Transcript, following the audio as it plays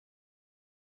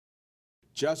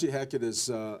Chelsea Hackett is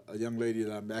a young lady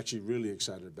that I'm actually really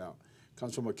excited about.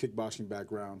 Comes from a kickboxing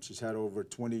background. She's had over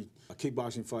 20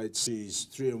 kickboxing fights. She's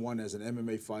 3-1 as an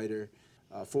MMA fighter,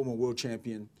 former world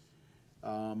champion.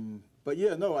 But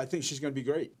yeah, no, I think she's going to be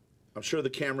great. I'm sure the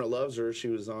camera loves her. She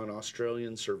was on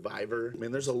Australian Survivor. I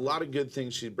mean, there's a lot of good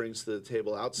things she brings to the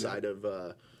table outside of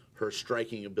her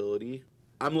striking ability.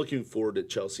 I'm looking forward to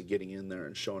Chelsea getting in there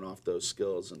and showing off those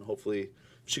skills, and hopefully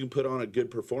if she can put on a good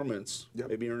performance,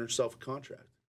 maybe earn herself a contract.